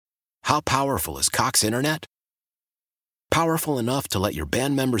How powerful is Cox Internet? Powerful enough to let your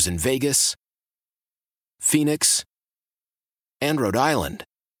band members in Vegas, Phoenix, and Rhode Island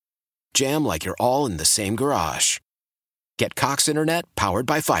jam like you're all in the same garage. Get Cox Internet powered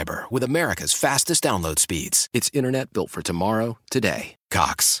by fiber with America's fastest download speeds. It's internet built for tomorrow, today.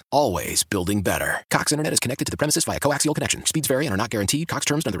 Cox, always building better. Cox Internet is connected to the premises via coaxial connection. Speeds vary and are not guaranteed. Cox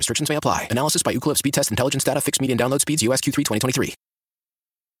terms and other restrictions may apply. Analysis by Ookla Speed Test Intelligence Data. Fixed median download speeds. US Q3 2023.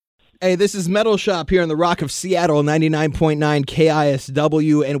 Hey, this is Metal Shop here on the Rock of Seattle, 99.9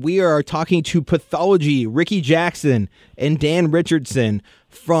 KISW, and we are talking to Pathology, Ricky Jackson, and Dan Richardson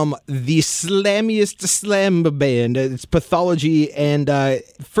from the slammiest slam band. It's Pathology, and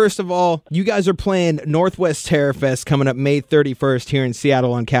first of all, you guys are playing Northwest Terror Fest coming up May 31st here in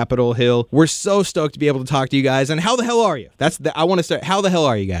Seattle on Capitol Hill. We're so stoked to be able to talk to you guys, and how the hell are you? I want to start. How the hell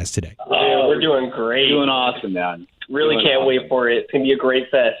are you guys today? We're doing great. Doing awesome, man. Really can't wait for it. It's going to be a great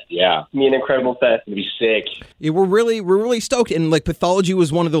fest. Yeah. It's going to be an incredible fest. It's going to be sick. Yeah, we're really stoked. And like Pathology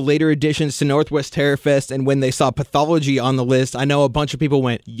was one of the later additions to Northwest Terror Fest. And when they saw Pathology on the list, I know a bunch of people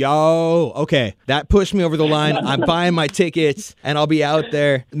went, yo, okay, that pushed me over the line. I'm buying my tickets and I'll be out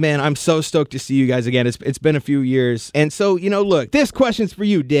there. Man, I'm so stoked to see you guys again. It's been a few years. And so, look, this question's for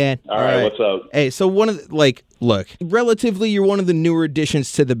you, Dan. All right, what's up? Hey, so look, relatively, you're one of the newer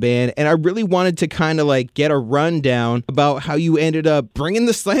additions to the band, and I really wanted to kind of get a rundown about how you ended up bringing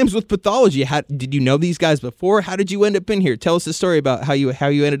the slams with Pathology. Did you know these guys before? How did you end up in here? Tell us the story about how you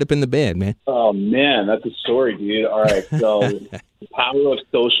ended up in the band, man. Oh, man, that's a story, dude. All right, so the power of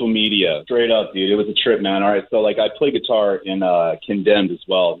social media. Straight up, dude. It was a trip, man. All right, so I play guitar in Condemned as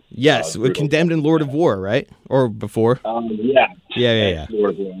well. Yes, with Condemned and Lord of War, right? Or before? Yeah. Yeah.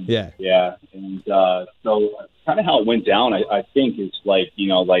 Lord of War. Yeah. And so kind of how it went down, I think, is I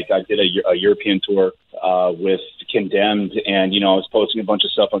did a European tour with Condemned, and I was posting a bunch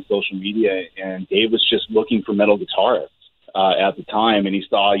of stuff on social media, and Dave was just looking for metal guitarists at the time, and he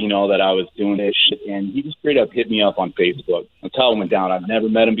saw that I was doing this shit, and he just straight up hit me up on Facebook. That's how it went down. I've never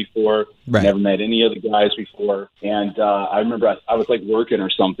met him before. Right. Never met any of the guys before. And I remember I was working or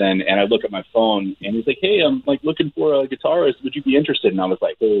something, and I look at my phone, and he's like, "Hey, I'm looking for a guitarist. Would you be interested?" And I was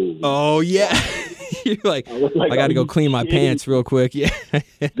like, "Oh yeah." You're like, I got to go clean my pants real quick. Yeah.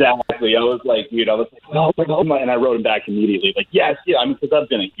 Exactly. I was like, dude, oh my, and I wrote him back immediately, yes, yeah. I mean, because I've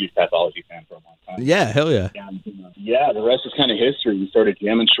been a huge Pathology fan for a long time. Yeah, hell yeah. And, yeah, the rest is kind of history. We started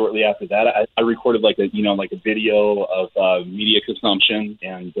jamming shortly after that. I recorded a video of media consumption,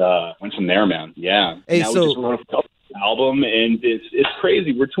 and went from there, man. Yeah. Hey, now we just wrote a album, and it's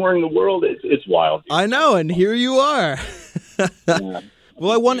crazy. We're touring the world. It's wild. Dude. I know, and here you are. Yeah.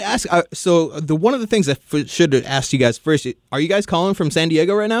 Well, I want to ask, one of the things I should have asked you guys first, are you guys calling from San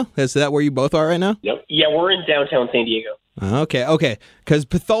Diego right now? Is that where you both are right now? Yep. Yeah, we're in downtown San Diego. Okay. Because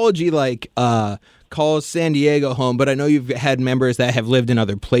Pathology, calls San Diego home, but I know you've had members that have lived in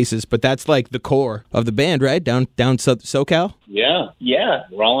other places, but that's the core of the band, right? Down SoCal? Yeah.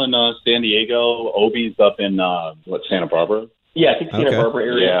 We're all in San Diego. Obi's up in, Santa Barbara? Yeah, I think Santa Barbara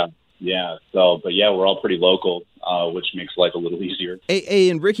area. Yeah. So, but yeah, we're all pretty local, which makes life a little easier.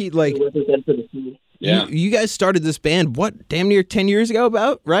 Hey, and Ricky, yeah. You guys started this band, damn near 10 years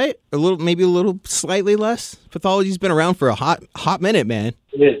ago, right? Maybe a little slightly less? Pathology's been around for a hot minute, man.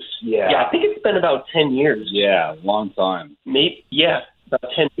 It is, yeah. Yeah, I think it's been about 10 years. Yeah, long time. Maybe,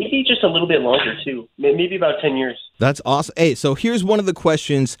 about 10, maybe just a little bit longer, too. Maybe about 10 years. That's awesome. Hey, so here's one of the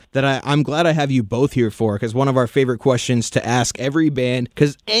questions that I'm glad I have you both here for, because one of our favorite questions to ask every band,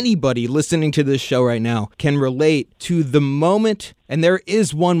 because anybody listening to this show right now can relate to the moment, and there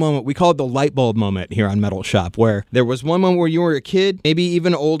is one moment, we call it the light bulb moment here on Metal Shop, where there was one moment where you were a kid, maybe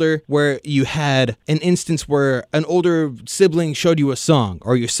even older, where you had an instance where an older sibling showed you a song,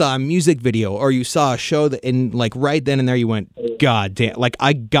 or you saw a music video, or you saw a show that, and right then and there you went, God damn,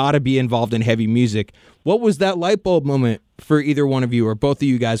 I gotta be involved in heavy music. What was that light bulb moment for either one of you or both of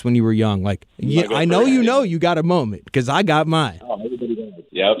you guys when you were young? I know you got a moment, because I got mine. Oh, everybody does.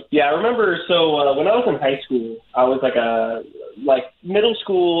 Yep. Yeah, I remember, when I was in high school, I was middle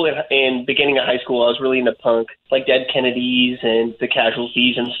school and beginning of high school, I was really into punk, Dead Kennedys and the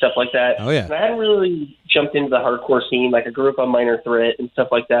Casualties and stuff like that. Oh, yeah. And I hadn't really jumped into the hardcore scene. I grew up on Minor Threat and stuff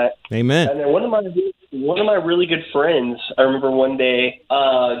like that. Amen. And then one of my really good friends, I remember one day,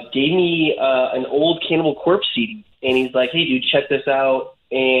 gave me an old Cannibal Corpse CD. And he's like, "Hey, dude, check this out."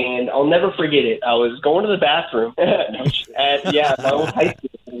 And I'll never forget it. I was going to the bathroom at my old high school.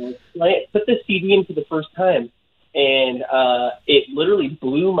 And I put the CD in for the first time. And it literally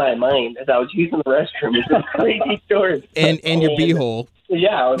blew my mind as I was using the restroom. It was a crazy story. And your beehole.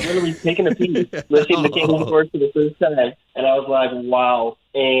 Yeah, I was literally taking a pee, listening to Cannibal Corpse for the first time, and I was like, wow.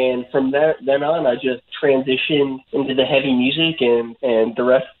 And from then on, I just transitioned into the heavy music, and the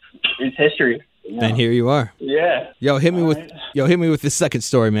rest is history. Yeah. And here you are. Yeah. Hit me with the second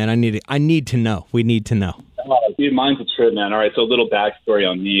story, man. I need to know. We need to know. Dude, mine's a trip, man. All right, so a little backstory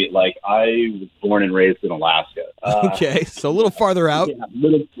on me. Like, I was born and raised in Alaska. Okay, so a little farther out. Yeah,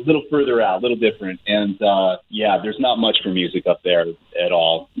 a little further out, a little different. And, there's not much for music up there at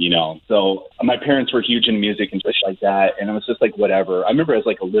all, you know. So my parents were huge in music and stuff like that, and it was just like, whatever. I remember as,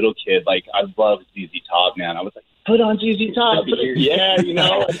 like, a little kid, like, I loved ZZ Top, man. I was like, put on ZZ Top. Yeah, you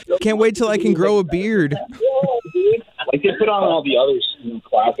know. Can't wait till I can grow a beard. Like, they put on all the other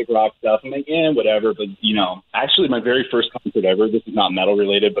classic rock stuff. I'm like, whatever. But, you know, actually my very first concert ever, this is not metal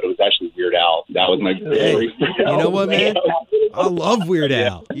related, but it was actually Weird Al. That was my very first. You know what, man? I love Weird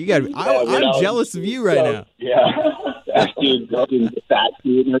Al. I'm jealous of you right now. Yeah. That dude, the fat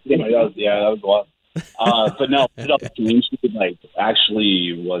dude and everything. That was wild. But no, like,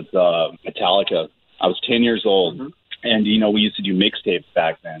 actually was Metallica. I was 10 years old. Mm-hmm. And, you know, we used to do mixtapes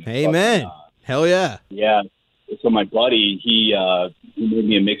back then. Amen. Hell yeah. Yeah. So my buddy, he made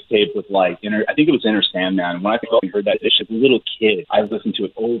me a mixtape with, like, I think it was Enter Sandman. When I heard that dish as a little kid, I listened to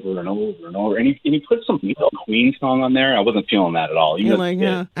it over and over and over. And he put some Queen song on there. I wasn't feeling that at all. You're like,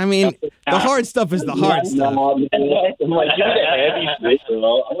 yeah. I mean, the hard stuff is the hard stuff. No, man. I'm like, give me the heavy shit, bro.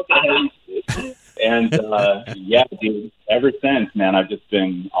 I want the heavy shit. And, dude, ever since, man, I've just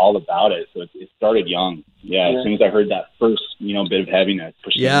been all about it. So it started young. Yeah, as soon as I heard that first, bit of heaviness.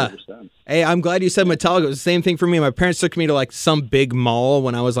 Yeah. Hey, I'm glad you said Metallica. It was the same thing for me. My parents took me to, like, some big mall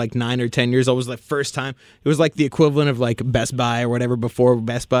when I was, like, 9 or 10 years old. It was, like, first time. It was, like, the equivalent of, like, Best Buy or whatever before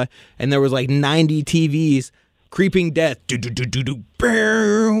Best Buy. And there was, like, 90 TVs, Creeping Death. And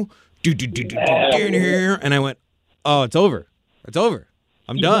I went, oh, it's over. It's over.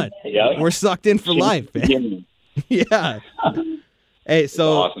 I'm done. Yeah. We're sucked in for life, man. Yeah. Hey,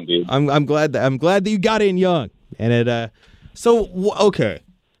 so awesome, dude. I'm glad that you got in young, and it. Okay,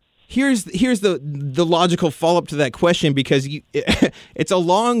 here's the logical follow up to that question, because it's a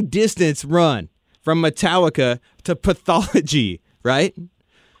long distance run from Metallica to Pathology, right?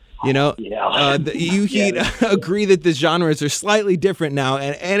 You know, you agree that the genres are slightly different now,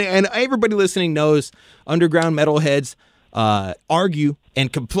 and everybody listening knows underground metalheads argue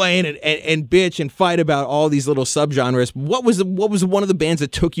and complain and bitch and fight about all these little subgenres. What was one of the bands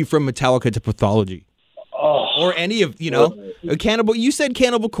that took you from Metallica to Pathology? Or any of, Cannibal? You said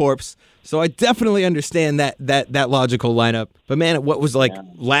Cannibal Corpse, so I definitely understand that logical lineup. But man, what was like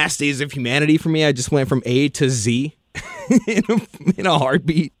Last Days of Humanity for me? I just went from A to Z in a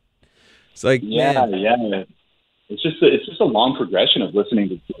heartbeat. It's like, man. It's just a long progression of listening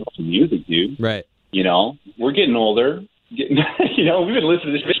to music, dude. Right. You know, we're getting older. We've been listening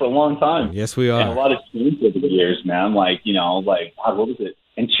to this shit for a long time. Yes, we are. And a lot of changed over the years, man. Like, God, what was it?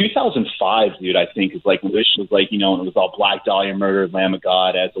 In 2005, dude, I think, is like when Wish was like, and it was all Black Dahlia Murder, Lamb of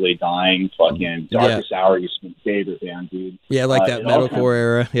God, As the Lay Dying, fucking Darkest Hour used to be my favorite band, dude. Yeah, like that metalcore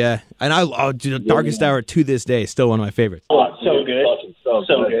era. Yeah. And I love Darkest Hour to this day, still one of my favorites. Oh, so good. So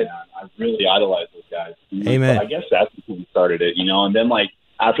good. Man. I really idolize those guys. Amen. So I guess that's when started it, and then, like,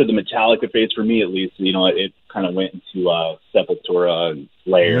 after the Metallica phase, for me at least, it kind of went into Sepultura and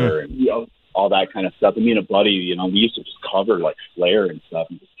Slayer and all that kind of stuff. And me and a buddy, we used to just cover like Slayer and stuff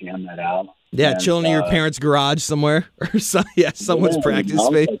and just jam that out. Yeah, chilling in your parents' garage somewhere or someone's practice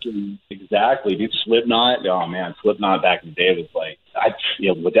space. Exactly, dude. Slipknot. Oh man, Slipknot back in the day was like,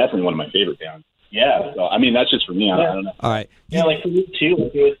 definitely one of my favorite bands. Yeah, so, I mean, that's just for me. I don't know. All right. Yeah, like for me too.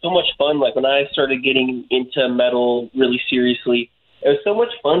 Like, it was so much fun. Like when I started getting into metal really seriously, it was so much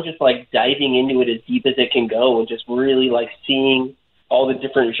fun just like diving into it as deep as it can go and just really like seeing all the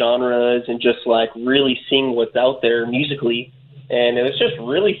different genres and just like really seeing what's out there musically. And it was just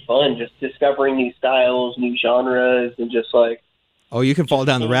really fun just discovering new styles, new genres, and just like... Oh, you can fall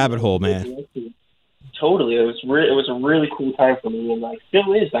down the rabbit hole, man. Totally. It was a really cool time for me, and like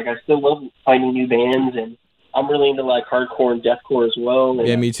still is. Like I still love finding new bands, and I'm really into like hardcore and deathcore as well. And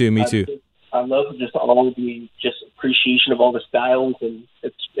yeah, me too. I love just all of the just appreciation of all the styles, and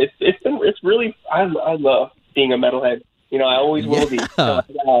it's really I love being a metalhead. I always will be.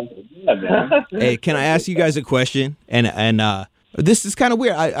 Hey, can I ask you guys a question? And this is kind of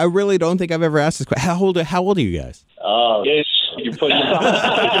weird. I really don't think I've ever asked this question. How old are you guys? Oh, yes. You're putting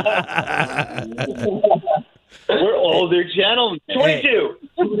We're older gentlemen. 22.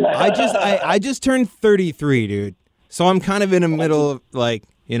 I just turned 33, dude. So I'm kind of in the middle of like,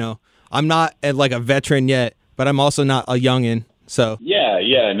 I'm not like a veteran yet, but I'm also not a youngin. So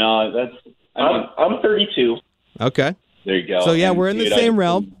Yeah, no, that's. I'm 32. okay. There you go. So yeah, And, we're in the dude, same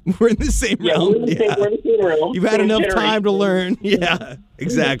realm. We're in the same Yeah, realm. we're in the same realm. You've had Same enough time to generation. learn. Yeah,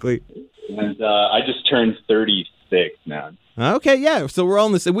 exactly. And I just turned 36, man. Okay, yeah. So we're all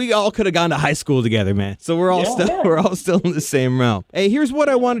in the same. We all could have gone to high school together, man. So we're all still in the same realm. Hey, here's what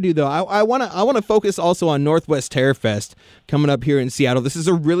I want to do though. I want to focus also on Northwest Terror Fest coming up here in Seattle. This is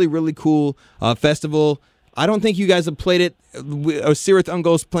a really really cool festival. I don't think you guys have played it. Sirith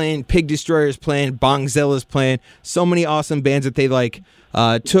Ungol's playing, Pig Destroyer's playing, Bongzilla's playing. So many awesome bands that they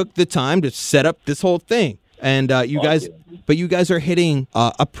took the time to set up this whole thing. And you guys are hitting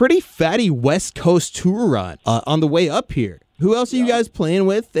a pretty fatty West Coast tour run on the way up here. Who else are you guys playing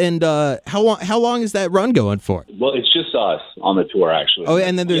with? And how long is that run going for? Well, it's just us on the tour, actually. Oh,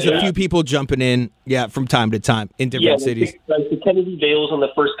 and then there's a few people jumping in, from time to time in different cities. Like the Kennedy Vales on the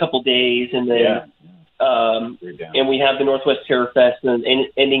first couple days, and then and we have the Northwest Terror Fest, and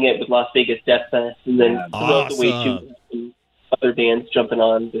ending it with Las Vegas Death Fest, and then throughout the way too, other bands jumping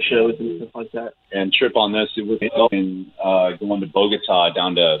on the shows and stuff like that. And trip on this, it was going to Bogota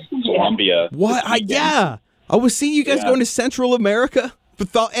down to Colombia. What? I was seeing you guys going to Central America.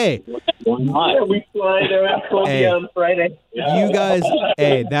 But hey, we fly to Colombia on Friday. You guys,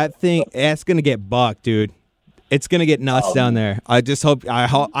 that thing, that's gonna get bucked, dude. It's gonna get nuts down there. I just hope.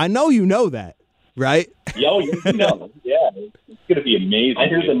 I know you know that, right? Yo, you know, it's gonna be amazing. I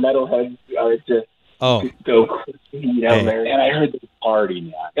hear the metalheads are just go crazy down there, and I heard they party,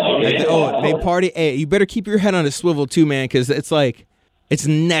 man. They party. Hey, you better keep your head on a swivel too, man, because it's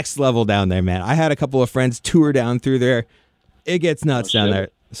next level down there, man. I had a couple of friends tour down through there. It gets nuts down there.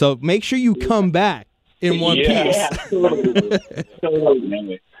 So make sure you come back in one piece. Yeah.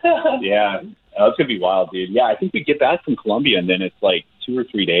 It's going to be wild, dude. Yeah, I think we get back from Colombia, and then it's like 2 or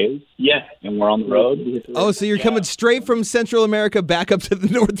 3 days. Yeah. And we're on the road. Oh, so you're coming straight from Central America back up to the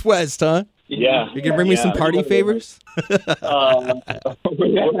Northwest, huh? Yeah. You're going to bring me some party favors? We're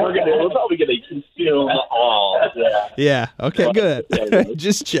probably going to consume all. Yeah. Okay, good.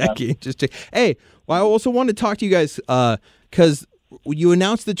 Just checking. Hey, well, I also wanted to talk to you guys because you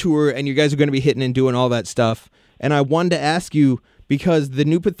announced the tour and you guys are going to be hitting and doing all that stuff. And I wanted to ask you, because the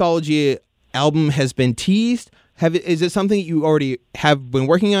New Pathology album has been teased, is it something you already have been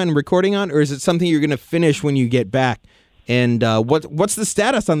working on and recording on, or is it something you're going to finish when you get back? And what's the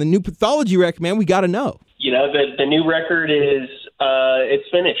status on the New Pathology record, man? We got to know. You know, the new record is it's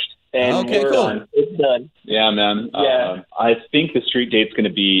finished. And cool. It's done. Yeah, man. Yeah. I think the street date's going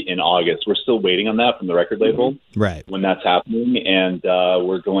to be in August. We're still waiting on that from the record label. Right. When that's happening. And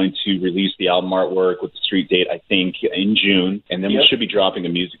we're going to release the album artwork with the street date, I think, in June. And then we should be dropping a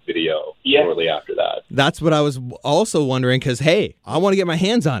music video shortly after that. That's what I was also wondering, because, hey, I want to get my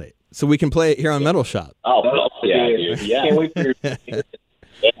hands on it so we can play it here on Metal Shop. Oh, yeah, dude. Yeah. Can't wait for your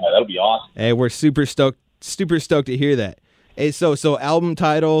that'll be awesome. Hey, we're super stoked to hear that. Hey, so album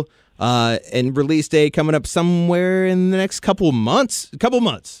title and release date coming up somewhere in the next couple months,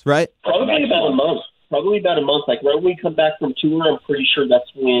 right? Probably about a month. Like right when we come back from tour, I'm pretty sure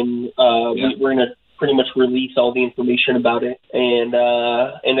that's when we're going to pretty much release all the information about it and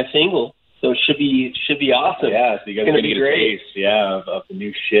a single. So it should be awesome. Yeah, so you guys are going to get a taste, of the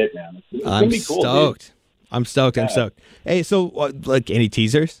new shit, man. It's I'm be cool, stoked. Dude. I'm stoked. Hey, so any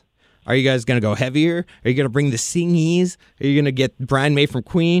teasers? Are you guys going to go heavier? Are you going to bring the singies? Are you going to get Brian May from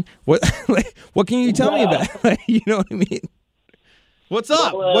Queen? What can you tell me about? You know what I mean? What's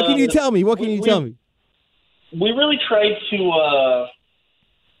up? Well, what can you tell me? Tell me? We really tried to,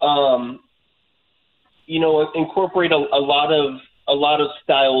 incorporate a lot of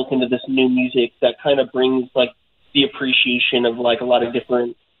styles into this new music that kind of brings like the appreciation of like a lot of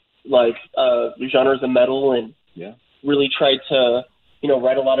different genres of metal, and really tried to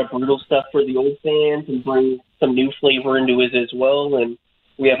write a lot of brutal stuff for the old fans and bring some new flavor into it as well. And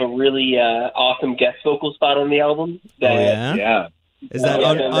we have a really awesome guest vocal spot on the album. Is that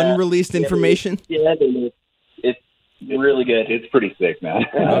unreleased information? Yeah, it's really good. It's pretty sick, man.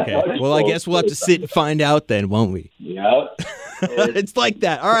 Okay. Well, I guess we'll have to sit and find out then, won't we? Yeah. It's like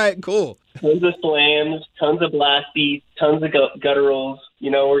that. All right, cool. Tons of slams, tons of blast beats, tons of gutturals.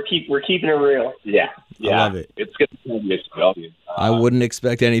 We're keeping it real. Yeah. I love it. It's going to be a spell. I wouldn't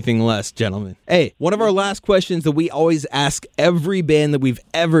expect anything less, gentlemen. Hey, one of our last questions that we always ask every band that we've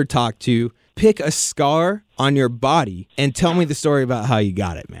ever talked to: pick a scar on your body and tell me the story about how you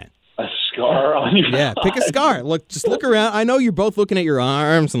got it, man. A scar on your body? Pick a scar. Just look around. I know you're both looking at your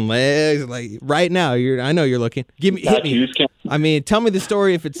arms and legs. Like right now, I know you're looking. Hit me. I mean, tell me the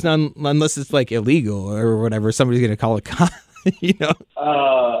story if it's unless it's like illegal or whatever. Somebody's gonna call a cop. I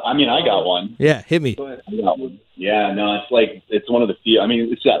got one. Yeah, hit me. I got one. Yeah, no, it's one of the few. I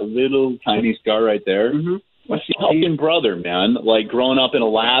mean, it's that little tiny scar right there. Mm-hmm. My fucking brother, man. Like growing up in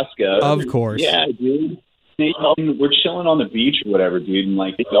Alaska. Of course. Yeah, dude. We're chilling on the beach or whatever, dude, and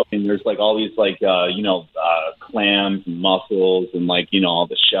like, and there's like all these like, clams and mussels and like, all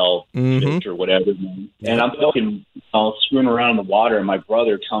the shell fish or whatever. And I'm fucking screwing around in the water, and my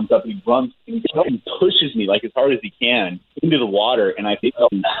brother comes up and he runs and fucking pushes me like as hard as he can into the water, and I think I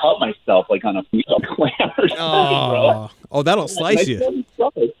cut myself like on a clam or something, bro. Oh, that'll slice you.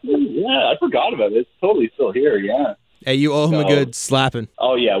 Yeah, I forgot about it. It's totally still here. Yeah. Hey, you owe him a good slapping.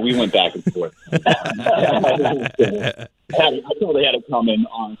 Oh, yeah, we went back and forth. I totally had it coming,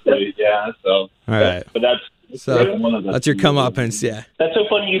 honestly. Yeah, so. All right. But that's your comeuppance, yeah. That's so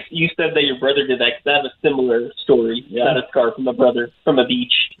funny you said that your brother did that, because I have a similar story. Yeah. Got a scar from a brother from a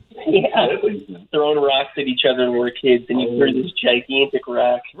beach. Yeah. Throwing rocks at each other when we were kids, and you threw this gigantic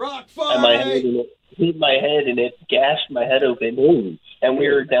rock at my head, and it hit my head, and it gashed my head open. Ooh. And we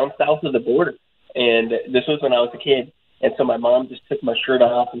were down south of the border. And this was when I was a kid. And so my mom just took my shirt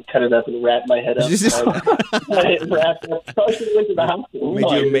off and cut it up and wrapped my head up. Wrapped up. Probably should have went to the hospital. Made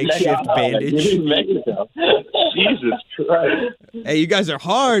you a makeshift bandage. Jesus Christ. Hey, you guys are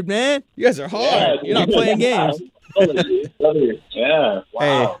hard, man. You guys are hard. Yeah, you're not playing games. Yeah.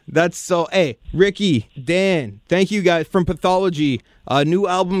 Wow. Hey, Ricky, Dan, thank you guys from Pathology. New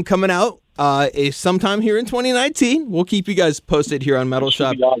album coming out. Is sometime here in 2019. We'll keep you guys posted here on Metal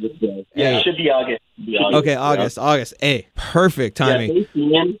Shop. It should be August. Okay, August. Hey, perfect timing.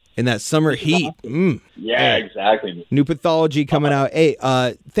 In that summer heat. Yeah, exactly. New Pathology coming out. Hey,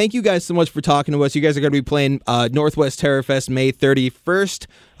 thank you guys so much for talking to us. You guys are going to be playing Northwest Terror Fest May 31st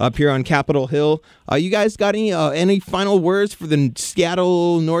up here on Capitol Hill. You guys got any final words for the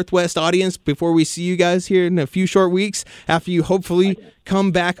Seattle Northwest audience before we see you guys here in a few short weeks after you hopefully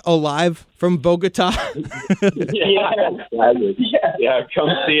come back alive from Bogota? Yeah, come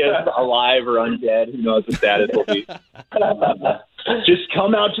see us alive or undead. Who knows what status will be. Just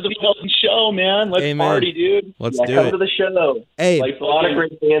come out to the fucking show, man. Let's party, dude. Let's do come it. to the show. Hey, like a lot of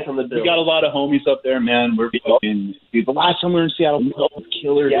great bands on the bill. We got a lot of homies up there, man. We're fucking. Dude, the last time we were in Seattle, was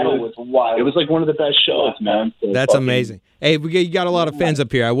killer. Seattle was wild. It was like one of the best shows, man. So that's amazing. Hey, you got a lot of fans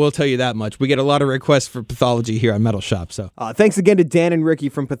up here. I will tell you that much. We get a lot of requests for Pathology here on Metal Shop. So thanks again to Dan and Ricky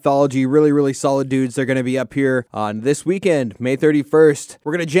from Pathology. Really, really solid dudes. They're going to be up here on this weekend, May 31st.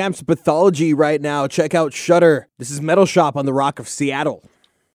 We're going to jam some Pathology right now. Check out Shudder. This is Metal Shop on the Rock of Seattle.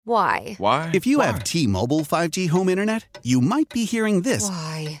 Why? If you have T-Mobile 5G home internet, you might be hearing this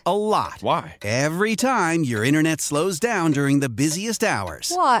a lot. Why? Every time your internet slows down during the busiest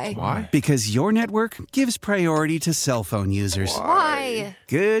hours. Why? Because your network gives priority to cell phone users. Why?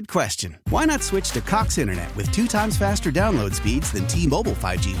 Good question. Why not switch to Cox Internet with 2 times faster download speeds than T-Mobile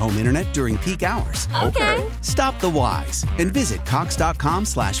 5G home internet during peak hours? Okay. Stop the whys and visit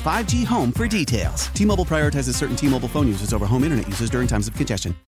cox.com/5G home for details. T-Mobile prioritizes certain T-Mobile phone users over home internet users during times of congestion.